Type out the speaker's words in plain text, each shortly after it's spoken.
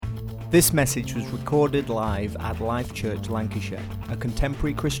This message was recorded live at Life Church Lancashire, a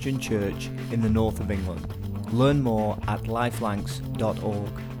contemporary Christian church in the north of England. Learn more at lifelancs.org.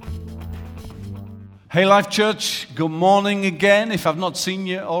 Hey Life Church, good morning again. If I've not seen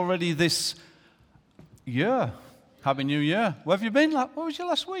you already this year, Happy New Year. Where have you been? What was your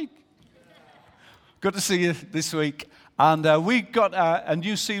last week? Good to see you this week. And we got a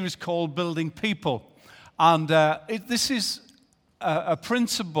new series called Building People. And this is a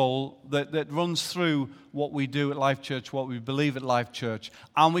principle that runs through what we do at Life Church, what we believe at Life Church.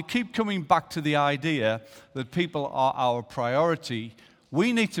 And we keep coming back to the idea that people are our priority.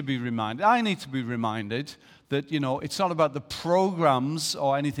 We need to be reminded, I need to be reminded that, it's not about the programs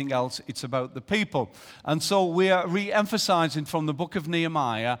or anything else, it's about the people. And so we are re-emphasizing from the book of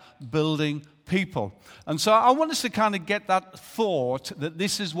Nehemiah, building people. And so I want us to kind of get that thought that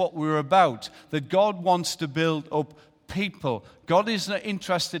this is what we're about, that God wants to build up people. God is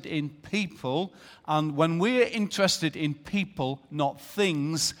interested in people, and when we're interested in people, not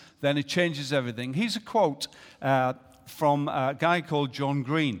things, then it changes everything. Here's a quote from a guy called John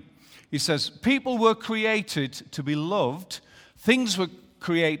Green. He says, "People were created to be loved. Things were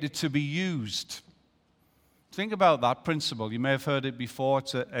created to be used." Think about that principle. You may have heard it before.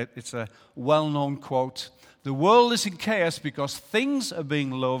 It's a well-known quote. The world is in chaos because things are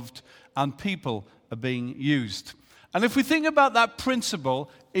being loved and people are being used. And if we think about that principle,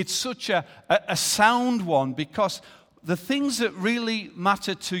 it's such a sound one, because the things that really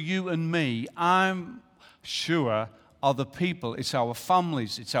matter to you and me, I'm sure, are the people. It's our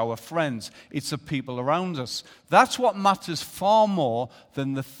families, it's our friends, it's the people around us. That's what matters far more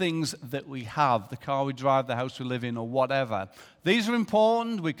than the things that we have, the car we drive, the house we live in, or whatever. These are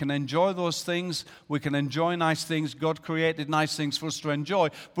important. We can enjoy those things. We can enjoy nice things. God created nice things for us to enjoy.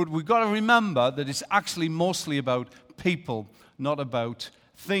 But we've got to remember that it's actually mostly about people, not about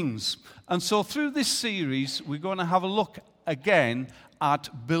things. And so through this series, we're going to have a look again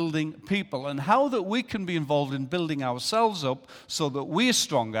at building people and how that we can be involved in building ourselves up so that we're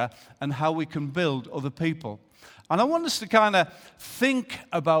stronger, and how we can build other people. And I want us to kind of think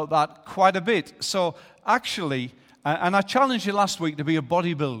about that quite a bit. So actually, and I challenged you last week to be a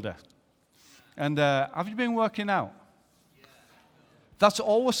bodybuilder. And have you been working out? That's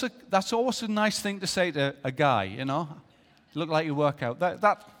always a nice thing to say to a guy, You look like you work out.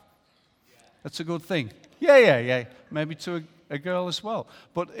 That's a good thing. Yeah. Maybe to a girl as well.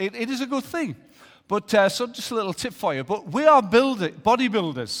 But it is a good thing. But so just a little tip for you. But we are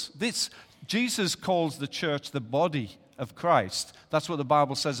bodybuilders. Jesus calls the church the body of Christ. That's what the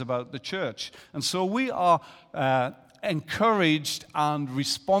Bible says about the church. And so we are encouraged and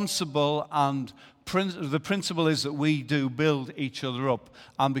responsible, and the principle is that we do build each other up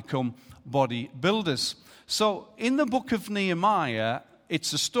and become body builders. So in the book of Nehemiah,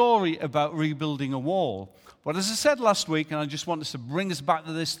 it's a story about rebuilding a wall. But as I said last week, and I just want us to bring us back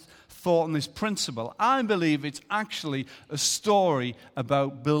to this thought and this principle, I believe it's actually a story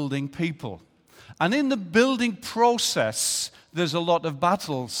about building people. And in the building process, there's a lot of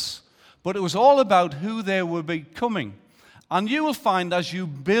battles. But it was all about who they were becoming. And you will find as you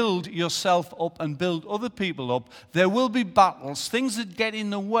build yourself up and build other people up, there will be battles, things that get in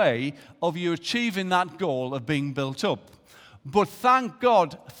the way of you achieving that goal of being built up. But thank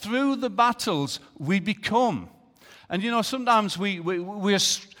God, through the battles, we become. And sometimes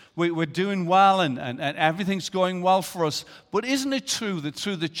we're doing well and everything's going well for us. But isn't it true that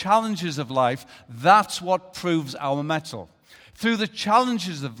through the challenges of life, that's what proves our mettle? Through the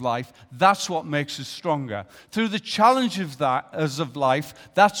challenges of life, that's what makes us stronger. Through the challenges of life,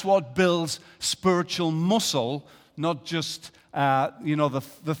 that's what builds spiritual muscle, not just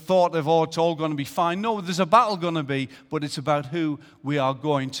the thought of, it's all going to be fine. No, there's a battle going to be, but it's about who we are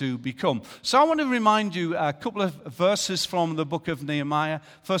going to become. So I want to remind you a couple of verses from the book of Nehemiah.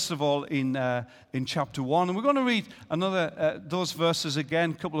 First of all, in chapter 1. And we're going to read those verses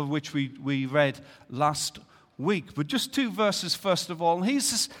again, a couple of which we read last week. But just two verses first of all. And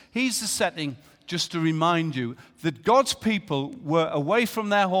here's the setting, just to remind you that God's people were away from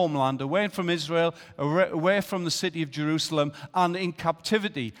their homeland, away from Israel, away from the city of Jerusalem, and in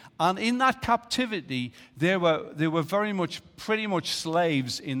captivity. And in that captivity, they were pretty much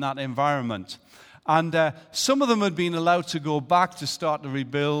slaves in that environment. And some of them had been allowed to go back to start to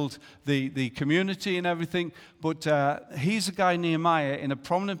rebuild the community and everything. But here's a guy, Nehemiah, in a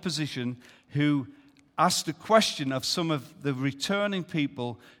prominent position who asked a question of some of the returning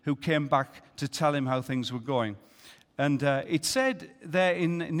people who came back to tell him how things were going. And it said there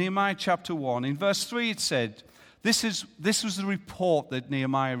in Nehemiah chapter 1, in verse 3 it said, This was the report that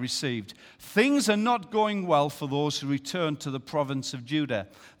Nehemiah received. Things are not going well for those who return to the province of Judah.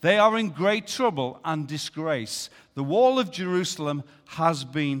 They are in great trouble and disgrace. The wall of Jerusalem has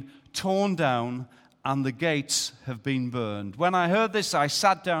been torn down and the gates have been burned. When I heard this, I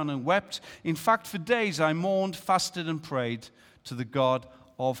sat down and wept. In fact, for days I mourned, fasted, and prayed to the God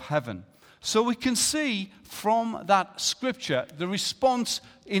of heaven. So we can see from that scripture, the response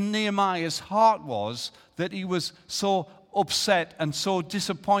in Nehemiah's heart was that he was so upset and so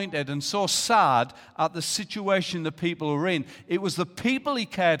disappointed and so sad at the situation the people were in. It was the people he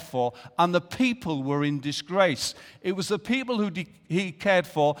cared for, and the people were in disgrace. It was the people who he cared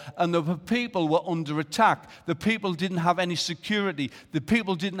for, and the people were under attack. The people didn't have any security. The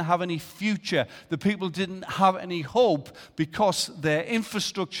people didn't have any future. The people didn't have any hope because their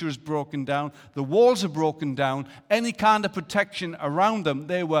infrastructure is broken down. The walls are broken down. Any kind of protection around them,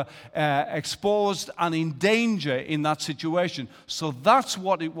 they were exposed and in danger in that situation. So that's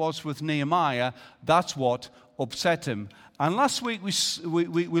what it was with Nehemiah. That's what upset him. And last week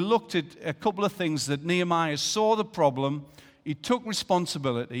we looked at a couple of things that Nehemiah saw the problem, he took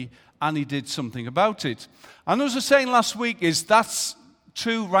responsibility, and he did something about it. And as I was saying last week, that's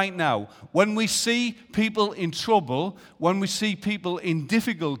true right now. When we see people in trouble, when we see people in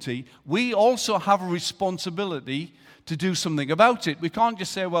difficulty, we also have a responsibility to do something about it. We can't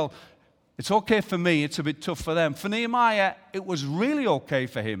just say, well, it's okay for me, it's a bit tough for them. For Nehemiah, it was really okay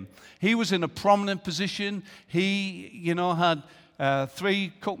for him. He was in a prominent position. He, had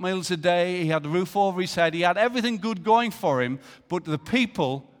 3 cooked meals a day. He had a roof over his head. He had everything good going for him, but the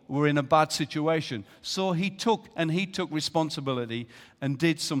people were in a bad situation. So he took responsibility and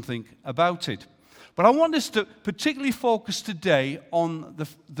did something about it. But I want us to particularly focus today on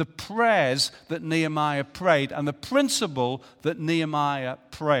the prayers that Nehemiah prayed and the principle that Nehemiah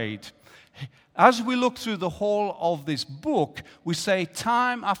prayed. As we look through the whole of this book, we say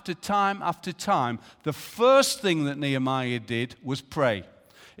time after time after time, the first thing that Nehemiah did was pray.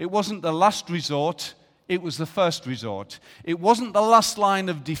 It wasn't the last resort, it was the first resort. It wasn't the last line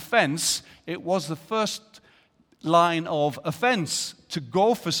of defense, it was the first line of offense, to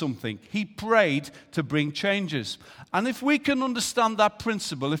go for something. He prayed to bring changes. And if we can understand that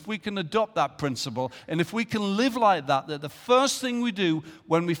principle, if we can adopt that principle, and if we can live like that the first thing we do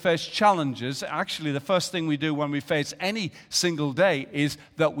when we face challenges, actually the first thing we do when we face any single day, is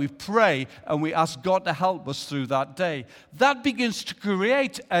that we pray and we ask God to help us through that day. That begins to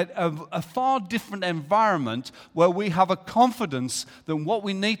create a far different environment where we have a confidence that what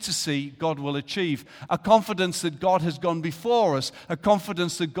we need to see, God will achieve. A confidence that God has gone before us, a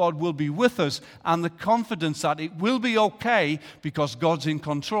confidence that God will be with us, and the confidence that it will be okay because God's in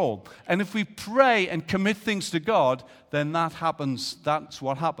control. And if we pray and commit things to God, then that happens. That's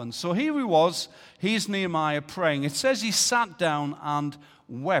what happens. So here he was. Here's Nehemiah praying. It says he sat down and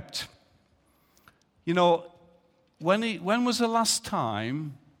wept. When was the last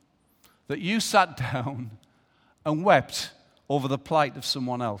time that you sat down and wept over the plight of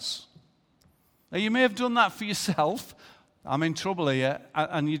someone else? Now, you may have done that for yourself. I'm in trouble here,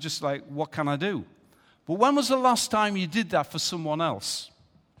 and you're just like, what can I do? But when was the last time you did that for someone else?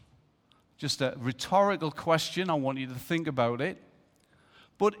 Just a rhetorical question. I want you to think about it.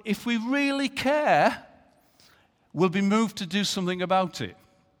 But if we really care, we'll be moved to do something about it.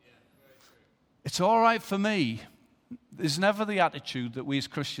 It's all right for me. There's never the attitude that we as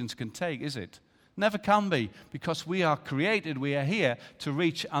Christians can take, is it? Never can be, because we are created, we are here to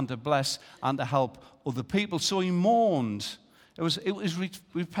reach and to bless and to help other people. So he mourned. It was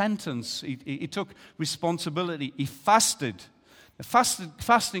repentance. He took responsibility. He fasted.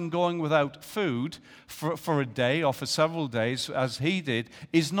 Fasting, going without food for a day or for several days, as he did,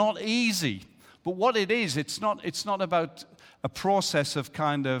 is not easy. But what it is, it's not about a process of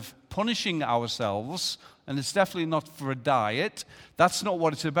kind of punishing ourselves, and it's definitely not for a diet. That's not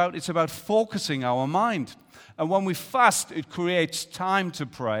what it's about. It's about focusing our mind. And when we fast, it creates time to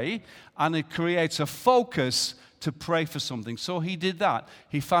pray, and it creates a focus to pray for something. So he did that.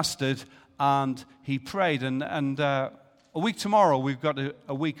 He fasted and he prayed. And a week tomorrow, we've got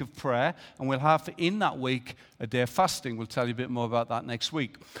a week of prayer, and we'll have in that week a day of fasting. We'll tell you a bit more about that next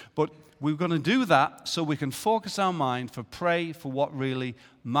week. But we're going to do that so we can focus our mind pray for what really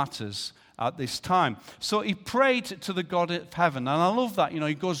matters at this time. So he prayed to the God of heaven. And I love that.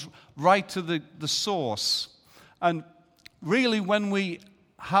 He goes right to the source. And really, when we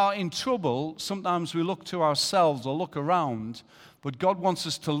are in trouble, sometimes we look to ourselves or look around. But God wants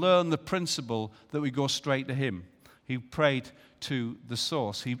us to learn the principle that we go straight to him. He prayed to the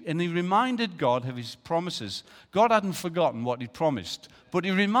source. And he reminded God of his promises. God hadn't forgotten what he'd promised, but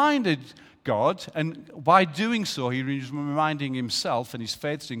he reminded God, and by doing so, he was reminding himself, and his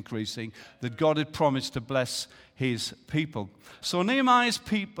faith's increasing, that God had promised to bless his people. So Nehemiah's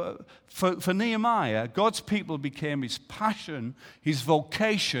people, for Nehemiah, God's people became his passion, his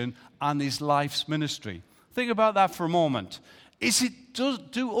vocation, and his life's ministry. Think about that for a moment.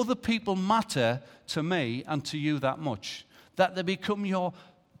 Do other people matter to me and to you that much? That they become your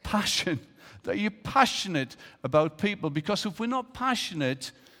passion, that you're passionate about people? Because if we're not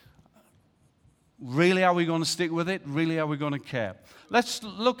passionate, really, are we going to stick with it? Really, are we going to care? Let's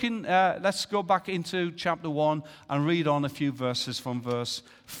go back into chapter 1 and read on a few verses from verse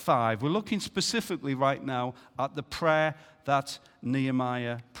 5. We're looking specifically right now at the prayer that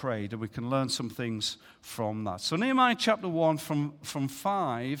Nehemiah prayed, and we can learn some things from that. So Nehemiah chapter 1 from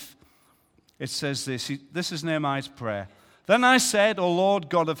 5, it says this. This is Nehemiah's prayer. Then I said, O Lord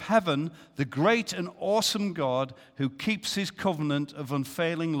God of heaven, the great and awesome God who keeps his covenant of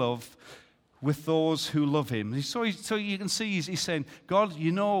unfailing love with those who love him. So you can see he's saying, God,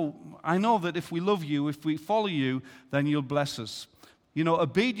 I know that if we love you, if we follow you, then you'll bless us.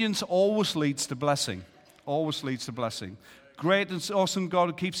 Obedience always leads to blessing. Always leads to blessing. Great and awesome God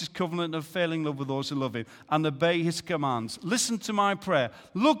who keeps his covenant of unfailing love with those who love him and obey his commands. Listen to my prayer.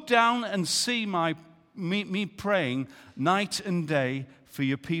 Look down and see me praying night and day for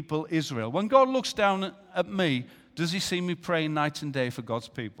your people Israel. When God looks down at me, does he see me praying night and day for God's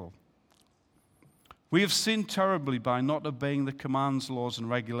people? We have sinned terribly by not obeying the commands, laws, and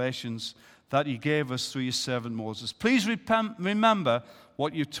regulations that you gave us through your servant Moses. Please remember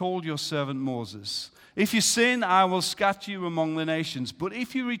what you told your servant Moses. If you sin, I will scatter you among the nations. But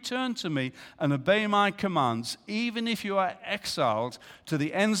if you return to me and obey my commands, even if you are exiled to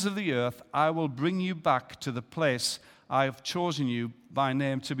the ends of the earth, I will bring you back to the place I have chosen you by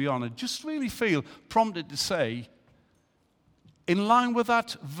name to be honored. Just really feel prompted to say, in line with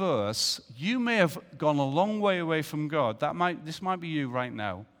that verse, you may have gone a long way away from God. This might be you right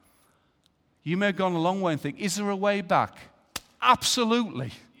now. You may have gone a long way and think, is there a way back?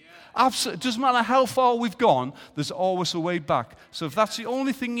 Absolutely. Absolutely. It doesn't matter how far we've gone, there's always a way back. So if that's the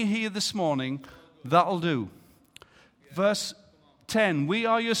only thing you hear this morning, that'll do. Verse 10, we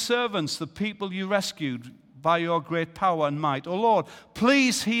are your servants, the people you rescued by your great power and might. O Lord,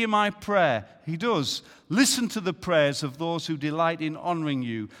 please hear my prayer. He does. Listen to the prayers of those who delight in honoring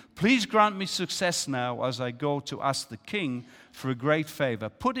you. Please grant me success now as I go to ask the king for a great favor.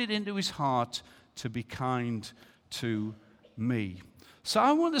 Put it into his heart to be kind to me. So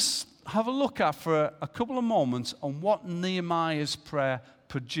I want to have a look at for a couple of moments on what Nehemiah's prayer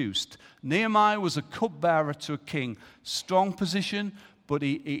produced. Nehemiah was a cupbearer to a king. Strong position, but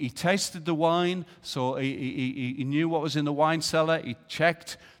he tasted the wine, so he knew what was in the wine cellar. He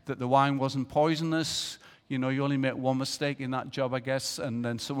checked that the wine wasn't poisonous. You only make one mistake in that job, I guess, and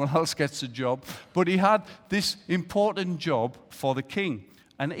then someone else gets the job. But he had this important job for the king.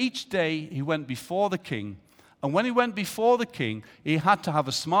 And each day he went before the king. And when he went before the king, he had to have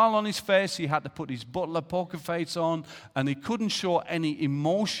a smile on his face. He had to put his butler poker face on. And he couldn't show any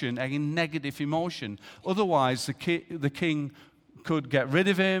emotion, any negative emotion. Otherwise, the king could get rid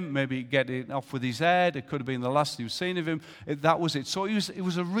of him, maybe get it off with his head. It could have been the last he was seen of him. That was it. So it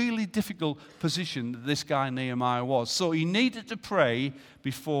was a really difficult position that this guy Nehemiah was. So he needed to pray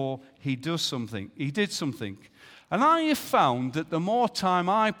before he does something. He did something. And I have found that the more time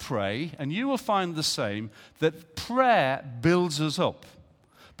I pray, and you will find the same, that prayer builds us up.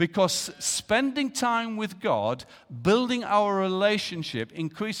 Because spending time with God, building our relationship,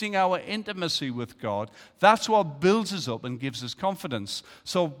 increasing our intimacy with God, that's what builds us up and gives us confidence.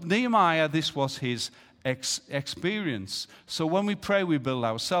 So Nehemiah, this was his experience. So when we pray, we build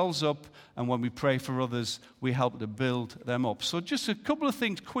ourselves up, and when we pray for others, we help to build them up. So just a couple of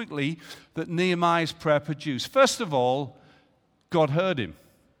things quickly that Nehemiah's prayer produced. First of all, God heard him.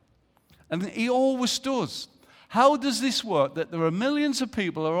 And he always does. How does this work? That there are millions of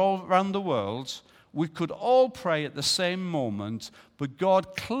people all around the world, we could all pray at the same moment, but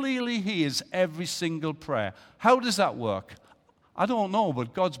God clearly hears every single prayer. How does that work? I don't know,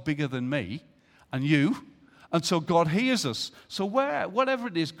 but God's bigger than me and you, and so God hears us. So whatever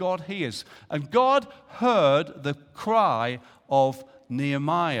it is, God hears. And God heard the cry of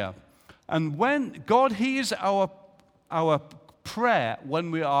Nehemiah. And when God hears our prayer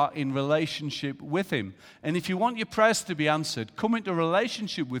when we are in relationship with him. And if you want your prayers to be answered, come into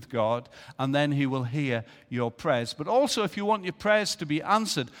relationship with God, and then he will hear your prayers. But also, if you want your prayers to be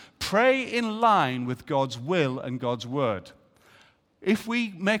answered, pray in line with God's will and God's word. If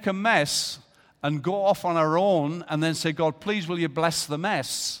we make a mess and go off on our own and then say, God, please will you bless the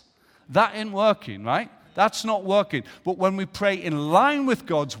mess? That ain't working, right? That's not working. But when we pray in line with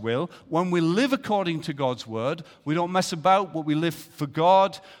God's will, when we live according to God's word, we don't mess about, but we live for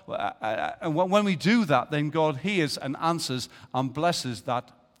God. And when we do that, then God hears and answers and blesses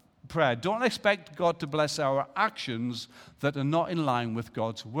that prayer. Don't expect God to bless our actions that are not in line with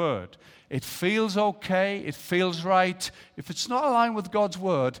God's word. It feels okay. It feels right. If it's not aligned with God's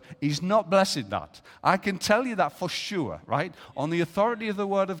word, He's not blessing that. I can tell you that for sure, right? On the authority of the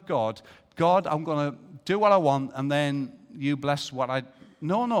word of God, God, I'm going to do what I want, and then you bless what I...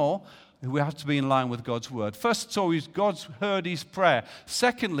 No. We have to be in line with God's word. First, so God's heard his prayer.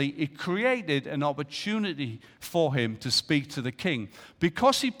 Secondly, it created an opportunity for him to speak to the king.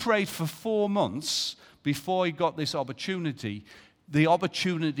 Because he prayed for 4 months before he got this opportunity, the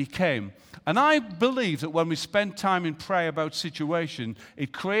opportunity came. And I believe that when we spend time in prayer about situation,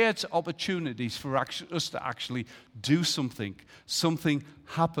 it creates opportunities for us to actually do something. Something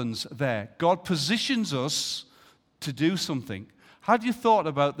happens there. God positions us to do something. Have you thought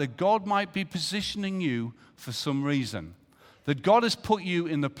about that God might be positioning you for some reason? That God has put you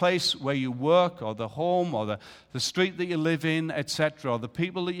in the place where you work, or the home, or the street that you live in, etc., or the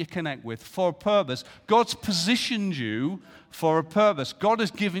people that you connect with for a purpose. God's positioned you for a purpose. God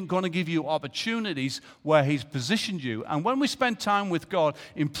is going to give you opportunities where He's positioned you. And when we spend time with God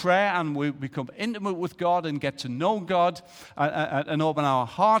in prayer and we become intimate with God and get to know God and open our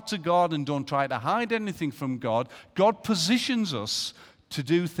heart to God and don't try to hide anything from God, God positions us to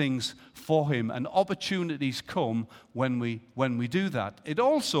do things for Him, and opportunities come when we do that. It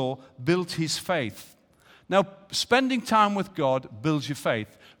also built his faith. Now, spending time with God builds your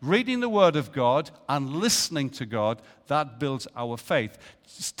faith. Reading the Word of God and listening to God, that builds our faith.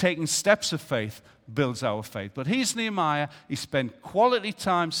 Taking steps of faith builds our faith. But here's Nehemiah. He spent quality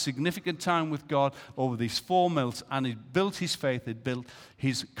time, significant time with God over these 4 months, and it built his faith, it built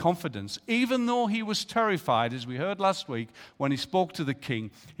his confidence. Even though he was terrified, as we heard last week, when he spoke to the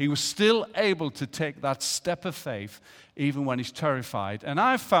king, he was still able to take that step of faith, even when he's terrified. And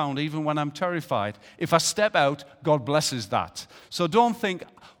I've found, even when I'm terrified, if I step out, God blesses that. So don't think,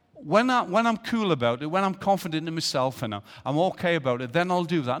 when I'm cool about it, when I'm confident in myself and I'm okay about it, then I'll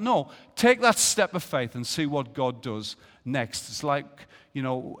do that. No, take that step of faith and see what God does next. It's like,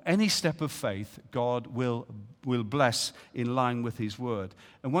 any step of faith, God will bless in line with His word.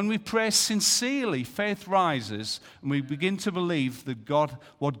 And when we pray sincerely, faith rises, and we begin to believe that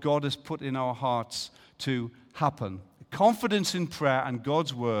what God has put in our hearts to happen. Confidence in prayer and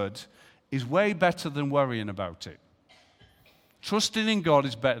God's word is way better than worrying about it. Trusting in God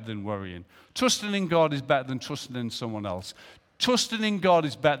is better than worrying. Trusting in God is better than trusting in someone else. Trusting in God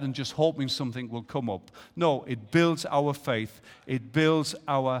is better than just hoping something will come up. No, it builds our faith. It builds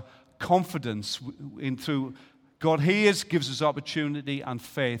our confidence through God hears, gives us opportunity, and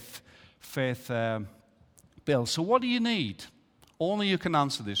faith builds. So what do you need? Only you can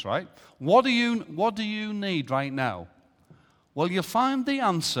answer this, right? What do you need right now? Well, you'll find the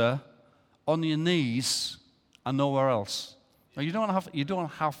answer on your knees and nowhere else. Now, you don't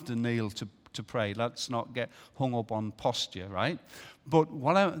have to kneel to pray. Let's not get hung up on posture, right? But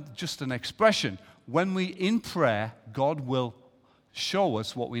just an expression. When we in prayer, God will show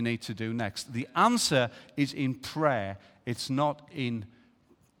us what we need to do next. The answer is in prayer. It's not in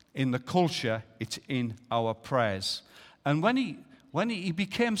the culture. It's in our prayers. And when he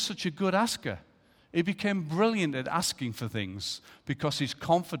became such a good asker, he became brilliant at asking for things because his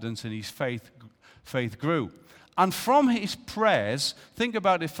confidence and his faith grew. And from his prayers, think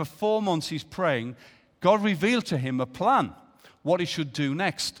about it, for 4 months he's praying, God revealed to him a plan, what he should do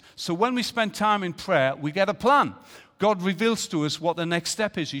next. So when we spend time in prayer, we get a plan. God reveals to us what the next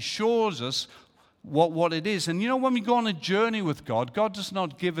step is. He shows us what it is. And when we go on a journey with God, God does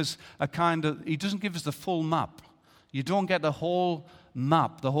not give us He doesn't give us the full map. You don't get the whole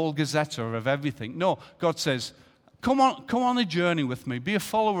map, the whole gazetteer of everything. No, God says, come on a journey with me. Be a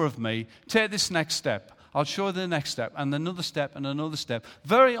follower of me. Take this next step. I'll show you the next step, and another step, and another step.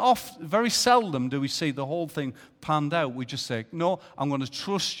 Very seldom do we see the whole thing panned out. We just say, no, I'm going to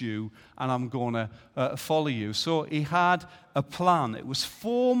trust you, and I'm going to follow you. So he had a plan. It was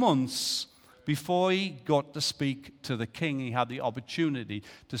 4 months before he got to speak to the king. He had the opportunity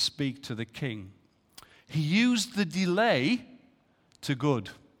to speak to the king. He used the delay for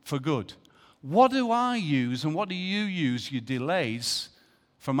good. What do I use, and what do you use your delays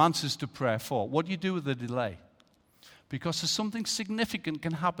from answers to prayer for? What do you do with the delay? Because there's something significant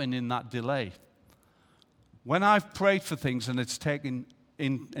can happen in that delay. When I've prayed for things and it's taken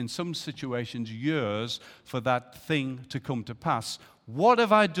in some situations, years for that thing to come to pass. What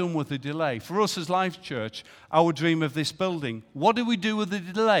have I done with the delay? For us as Life Church, our dream of this building, what do we do with the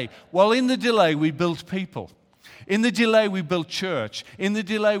delay? Well, in the delay, we built people. In the delay, we built church. In the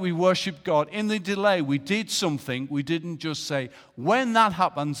delay, we worshiped God. In the delay, we did something. We didn't just say, when that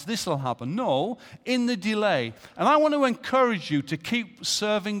happens, this will happen. No, in the delay. And I want to encourage you to keep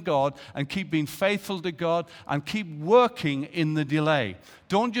serving God and keep being faithful to God and keep working in the delay.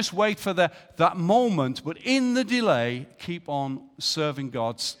 Don't just wait for that moment, but in the delay, keep on serving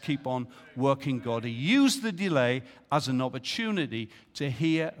God, keep on working God. He used the delay as an opportunity to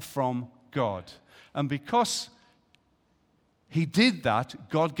hear from God. And because he did that,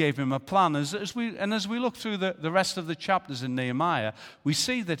 God gave him a plan. As we look through the rest of the chapters in Nehemiah, we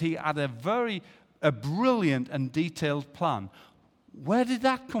see that he had a brilliant and detailed plan. Where did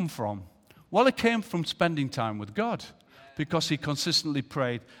that come from? Well, it came from spending time with God, because he consistently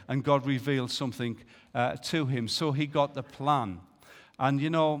prayed and God revealed something to him. So he got the plan. And you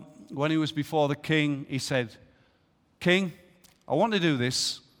know, when he was before the king, he said, "King, I want to do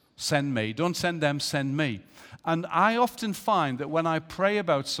this. Send me. Don't send them, send me." And I often find that when I pray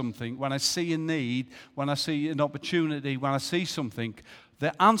about something, when I see a need, when I see an opportunity, when I see something,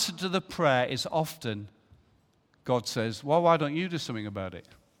 the answer to the prayer is often, God says, "Well, why don't you do something about it?"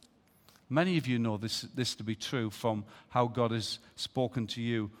 Many of you know this to be true from how God has spoken to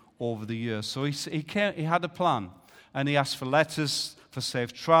you over the years. So he had a plan, and he asked for letters for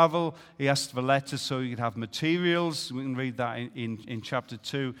safe travel. He asked for letters so he could have materials. We can read that in chapter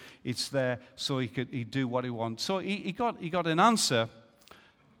 2. It's there so he'd do what he wanted. So he got an answer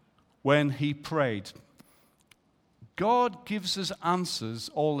when he prayed. God gives us answers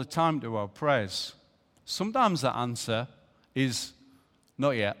all the time to our prayers. Sometimes the answer is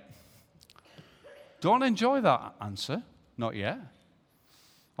not yet. Don't enjoy that answer, not yet.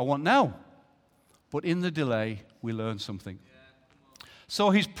 I want now. But in the delay, we learn something. So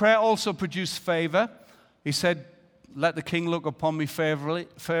his prayer also produced favor. He said, "Let the king look upon me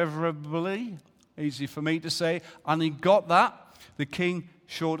favorably." Easy for me to say. And he got that. The king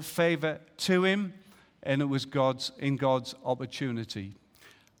showed favor to him, and it was God's opportunity.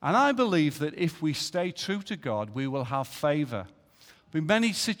 And I believe that if we stay true to God, we will have favor. There have been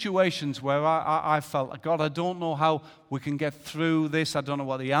many situations where I felt, God, I don't know how we can get through this. I don't know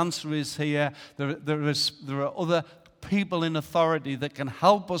what the answer is here. There are other people in authority that can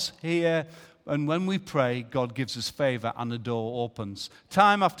help us here. And when we pray, God gives us favor and the door opens.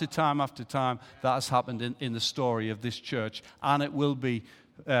 Time after time after time, that has happened in the story of this church. And it will be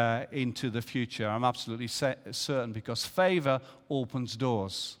into the future. I'm absolutely certain, because favor opens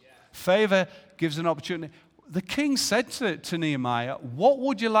doors. Favor gives an opportunity. The king said to Nehemiah, "What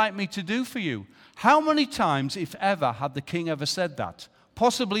would you like me to do for you?" How many times, if ever, had the king ever said that?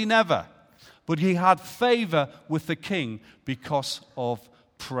 Possibly never. But he had favor with the king because of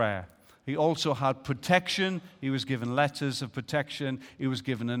prayer. He also had protection. He was given letters of protection. He was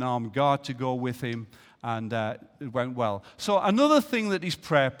given an armed guard to go with him, and it went well. So another thing that his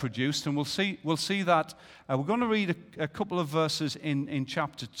prayer produced, and we'll see that. We're going to read a couple of verses in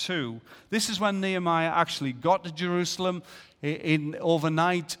chapter 2. This is when Nehemiah actually got to Jerusalem.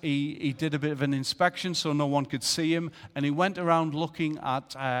 Overnight, he did a bit of an inspection so no one could see him, and he went around looking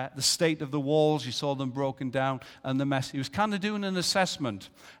at the state of the walls. He saw them broken down and the mess. He was kind of doing an assessment.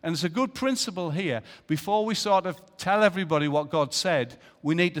 And it's a good principle here. Before we sort of tell everybody what God said,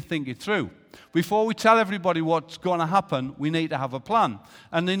 we need to think it through. Before we tell everybody what's going to happen, we need to have a plan.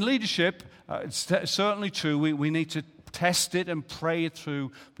 And in leadership, it's certainly true, we need to test it and pray it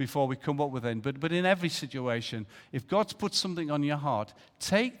through before we come up with it. But in every situation, if God's put something on your heart,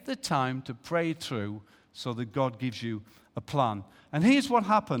 take the time to pray it through so that God gives you a plan. And here's what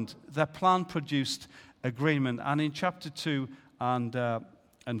happened. The plan produced agreement. And in chapter 2 and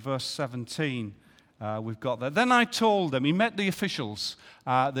verse 17, we've got that. Then I told them, he met the officials,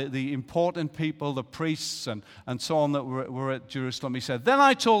 the important people, the priests and so on that were at Jerusalem. He said, "Then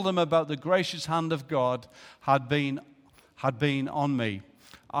I told them about the gracious hand of God had been on me,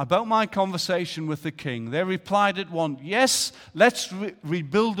 about my conversation with the king. They replied at once, 'Yes, let's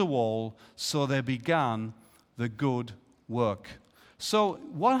rebuild the wall.' So they began the good work." So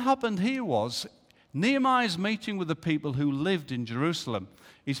what happened here was Nehemiah's meeting with the people who lived in Jerusalem.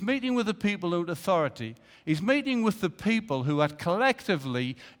 He's meeting with the people who had authority. He's meeting with the people who had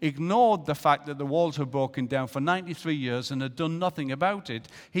collectively ignored the fact that the walls were broken down for 93 years and had done nothing about it.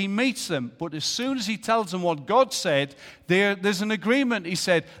 He meets them, but as soon as he tells them what God said, there's an agreement. He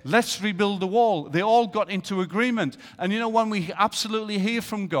said, let's rebuild the wall. They all got into agreement. And when we absolutely hear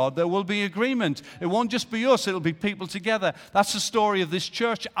from God, there will be agreement. It won't just be us, it'll be people together. That's the story of this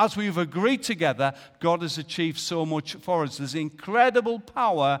church. As we've agreed together, God has achieved so much for us. There's incredible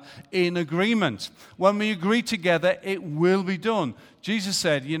power in agreement. When we agree together, it will be done. Jesus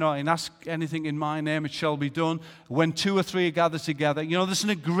said, and ask anything in my name, it shall be done. When 2 or 3 are gathered together, there's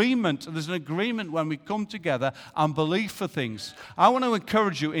an agreement. There's an agreement when we come together and believe for things. I want to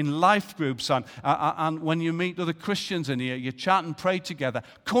encourage you in life groups and when you meet other Christians in here, you chat and pray together,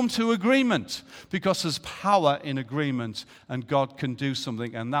 come to agreement, because there's power in agreement and God can do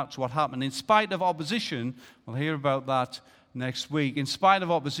something, and that's what happened. In spite of opposition, we'll hear about that next week. In spite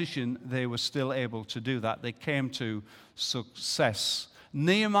of opposition, they were still able to do that. They came to success.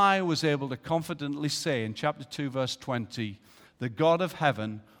 Nehemiah was able to confidently say in chapter 2, verse 20, the God of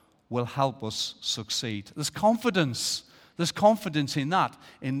heaven will help us succeed. There's confidence. There's confidence in that,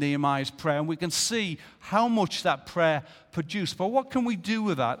 in Nehemiah's prayer, and we can see how much that prayer produced. But what can we do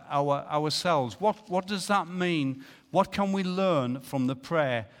with that ourselves? What does that mean? What can we learn from the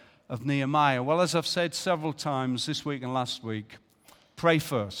prayer of Nehemiah? Well, as I've said several times this week and last week, pray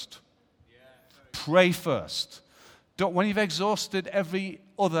first. Pray first. When you've exhausted every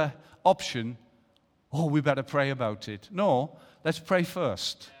other option, we better pray about it. No, let's pray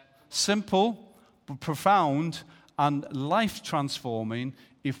first. Simple, but profound, and life-transforming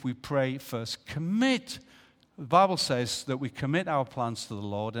if we pray first. Commit. The Bible says that we commit our plans to the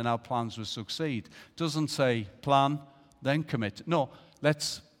Lord and our plans will succeed. It doesn't say plan, then commit. No,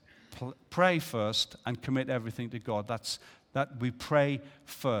 let's pray first and commit everything to God. That we pray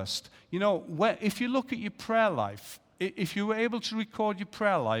first. If you look at your prayer life, if you were able to record your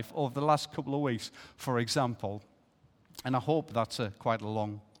prayer life over the last couple of weeks, for example, and I hope that's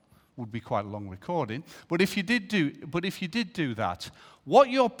would be quite a long recording. But if you did do that, what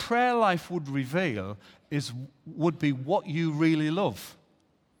your prayer life would reveal would be what you really love,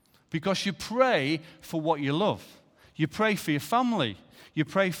 because you pray for what you love. You pray for your family. You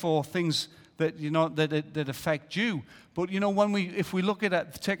pray for things that that affect you. But if we look at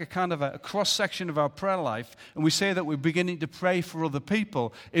it, take a kind of a cross section of our prayer life, and we say that we're beginning to pray for other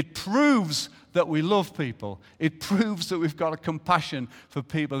people, it proves that we love people. It proves that we've got a compassion for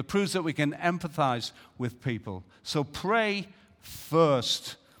people. It proves that we can empathize with people. So pray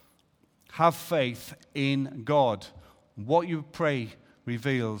first. Have faith in God. What you pray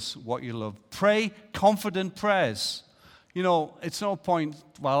reveals what you love. Pray confident prayers. It's no point.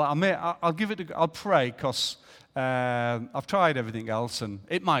 Well, I'll pray because I've tried everything else and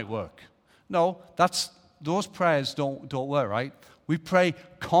it might work. No, those prayers don't work, right? We pray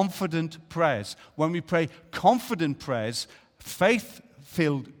confident prayers. When we pray confident prayers,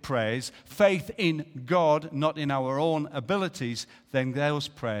 faith-filled prayers, faith in God, not in our own abilities, then those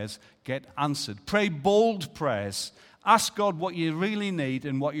prayers get answered. Pray bold prayers. Ask God what you really need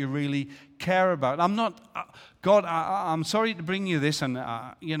and what you really care about. God, I'm sorry to bring you this, and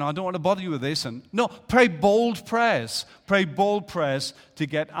I don't want to bother you with this. And no, pray bold prayers. Pray bold prayers to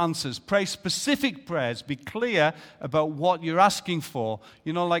get answers. Pray specific prayers. Be clear about what you're asking for.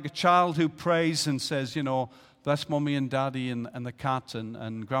 Like a child who prays and says, bless mommy and daddy and the cat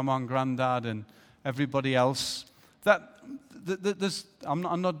and grandma and granddad and everybody else.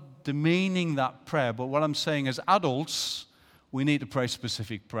 I'm not demeaning that prayer, but what I'm saying is adults, we need to pray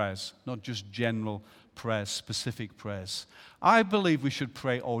specific prayers, not just general prayers, specific prayers. I believe we should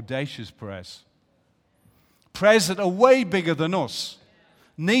pray audacious prayers. Prayers that are way bigger than us.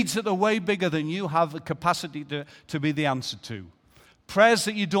 Needs that are way bigger than you have the capacity to be the answer to. Prayers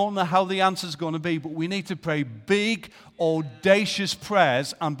that you don't know how the answer is going to be, but we need to pray big, audacious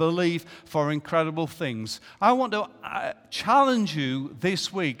prayers and believe for incredible things. I want to challenge you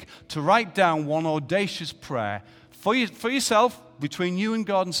this week to write down one audacious prayer for yourself, between you and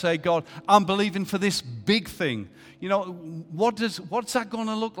God, and say, God, I'm believing for this big thing. What's that going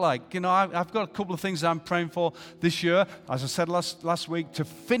to look like? I've got a couple of things I'm praying for this year, as I said last week, to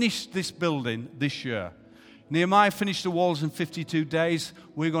finish this building this year. Nehemiah finished the walls in 52 days.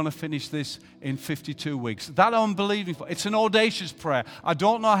 We're going to finish this in 52 weeks. That I'm believing for. It's an audacious prayer. I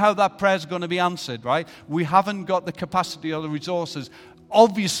don't know how that prayer is going to be answered, right? We haven't got the capacity or the resources,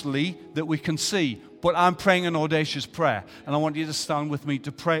 obviously, that we can see. But I'm praying an audacious prayer. And I want you to stand with me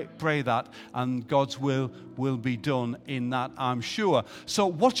to pray that. And God's will be done in that, I'm sure. So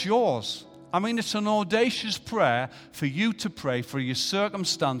what's yours? I mean, it's an audacious prayer for you to pray for your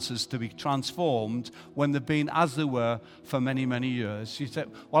circumstances to be transformed when they've been as they were for many, many years. You say,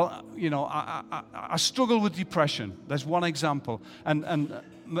 well, I struggle with depression. There's one example. And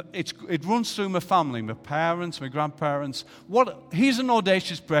it runs through my family, my parents, my grandparents. Here's an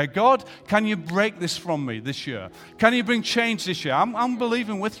audacious prayer. God, can you break this from me this year? Can you bring change this year? I'm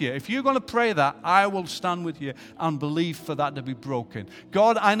believing with you. If you're going to pray that, I will stand with you and believe for that to be broken.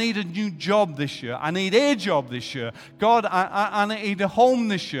 God, I need a new job this year. I need a job this year. God, I need a home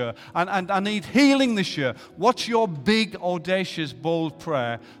this year. And I need healing this year. What's your big, audacious, bold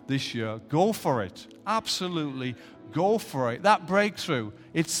prayer this year? Go for it. Absolutely. Go for it. That breakthrough,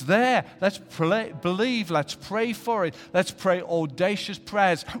 it's there. Let's believe. Let's pray for it. Let's pray audacious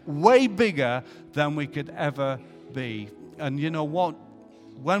prayers, way bigger than we could ever be. And you know what?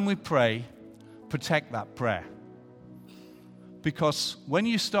 When we pray, protect that prayer. Because when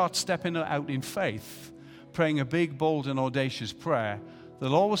you start stepping out in faith, praying a big, bold, and audacious prayer,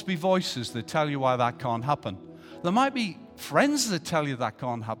 there'll always be voices that tell you why that can't happen. There might be friends that tell you that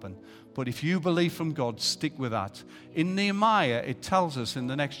can't happen. But if you believe from God, stick with that. In Nehemiah, it tells us in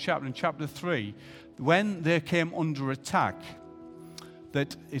the next chapter, in chapter 3, when they came under attack,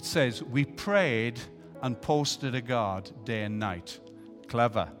 that it says, we prayed and posted a guard day and night.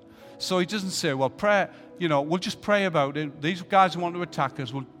 Clever. So he doesn't say, well, prayer, we'll just pray about it. These guys want to attack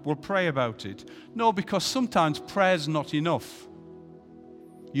us, we'll pray about it. No, because sometimes prayer's not enough.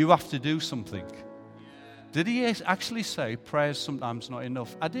 You have to do something. Did he actually say prayer's sometimes not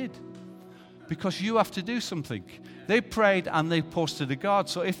enough? I did. Because you have to do something. They prayed and they posted a guard.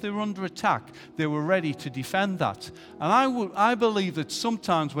 So if they were under attack, they were ready to defend that. And I believe that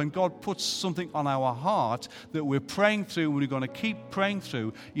sometimes when God puts something on our heart that we're praying through, we're going to keep praying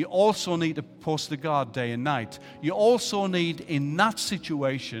through, you also need to post a guard day and night. You also need, in that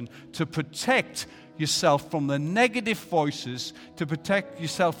situation, to protect yourself from the negative voices, to protect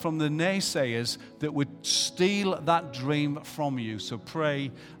yourself from the naysayers that would steal that dream from you. So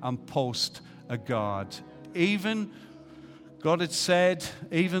pray and post a guard. Even God had said,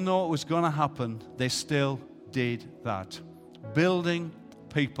 even though it was going to happen, they still did that. Building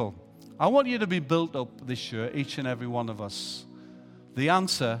people. I want you to be built up this year, each and every one of us. The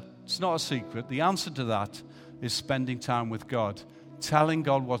answer, it's not a secret, the answer to that is spending time with God. Telling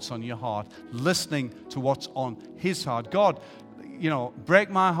God what's on your heart, listening to what's on His heart. God, break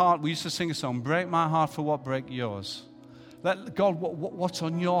my heart. We used to sing a song, break my heart for what break yours. God, what's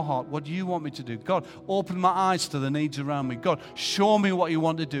on your heart? What do you want me to do? God, open my eyes to the needs around me. God, show me what you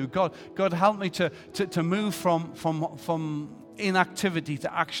want to do. God, help me to move from inactivity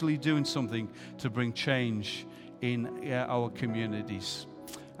to actually doing something to bring change in our communities.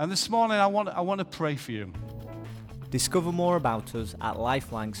 And this morning, I want to pray for you. Discover more about us at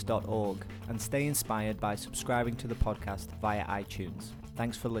lifelanks.org and stay inspired by subscribing to the podcast via iTunes.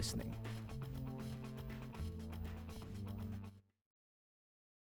 Thanks for listening.